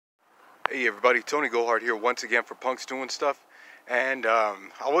Hey everybody, Tony Gohard here once again for Punks Doing Stuff. And I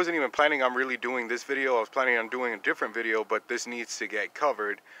wasn't even planning on really doing this video. I was planning on doing a different video, but this needs to get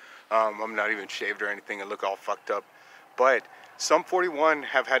covered. I'm not even shaved or anything and look all fucked up. But Sum 41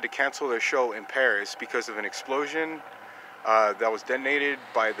 have had to cancel their show in Paris because of an explosion that was detonated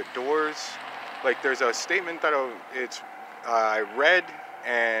by the Doors. Like, there's a statement that I read,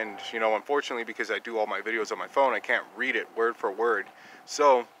 and unfortunately, because I do all my videos on my phone, I can't read it word for word.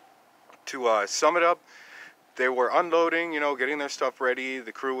 So to sum it up, they were unloading, getting their stuff ready.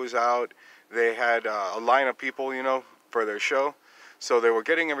 The crew was out. They had a line of people, for their show. So they were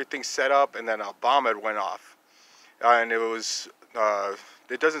getting everything set up, and then a bomb had went off. And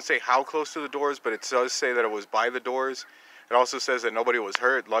it doesn't say how close to the Doors, but it does say that it was by the Doors. It also says that nobody was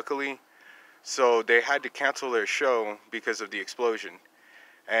hurt, luckily. So they had to cancel their show because of the explosion.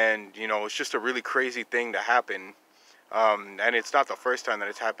 And, it's just a really crazy thing to happen. And it's not the first time that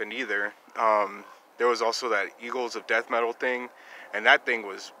it's happened either. There was also that Eagles of Death Metal thing, and that thing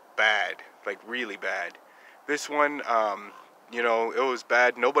was bad, like really bad. This one, it was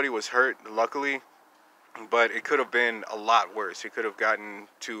bad. Nobody was hurt, luckily, but it could have been a lot worse. It could have gotten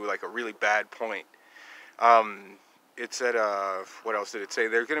to like a really bad point. It said, what else did it say?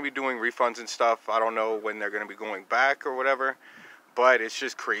 They're going to be doing refunds and stuff. I don't know when they're going to be going back or whatever, but it's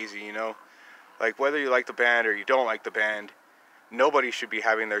just crazy, Like, whether you like the band or you don't like the band, nobody should be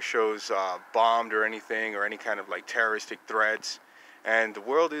having their shows bombed or anything, or any kind of like terroristic threats. And the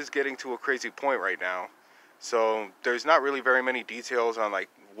world is getting to a crazy point right now. So there's not really very many details on like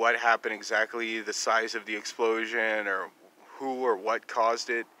what happened exactly, the size of the explosion, or who or what caused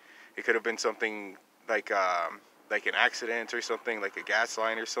it. It could have been something like an accident or something, like a gas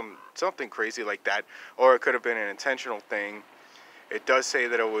line or something crazy like that, or it could have been an intentional thing. It does say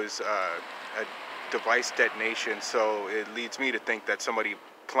that it was a device detonation, so it leads me to think that somebody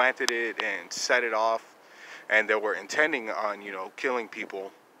planted it and set it off, and they were intending on, killing people,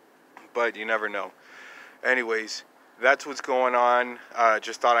 but you never know. Anyways, that's what's going on.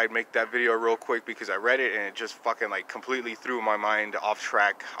 Just thought I'd make that video real quick because I read it and it just fucking like completely threw my mind off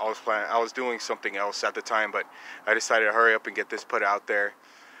track. I was doing something else at the time, but I decided to hurry up and get this put out there.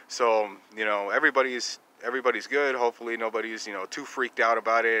 So, everybody's good. Hopefully nobody's, too freaked out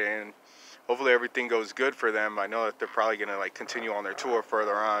about it, and hopefully everything goes good for them. I know that they're probably going to like continue on their tour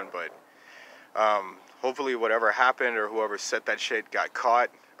further on, but hopefully whatever happened or whoever set that shit got caught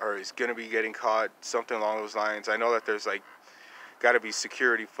or is going to be getting caught, something along those lines. I know that there's like got to be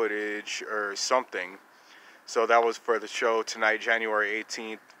security footage or something. So that was for the show tonight, January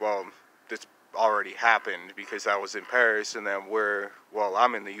 18th. Well, this already happened because I was in Paris, and then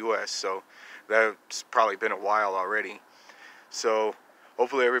I'm in the US, so that's probably been a while already. So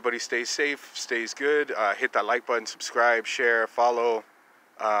hopefully everybody stays safe, stays good. Hit that like button, subscribe, share, follow.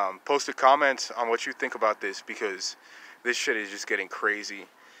 Post a comment on what you think about this, because this shit is just getting crazy.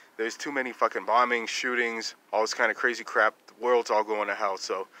 There's too many fucking bombings, shootings, all this kind of crazy crap. The world's all going to hell.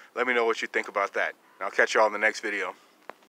 So let me know what you think about that. And I'll catch y'all in the next video.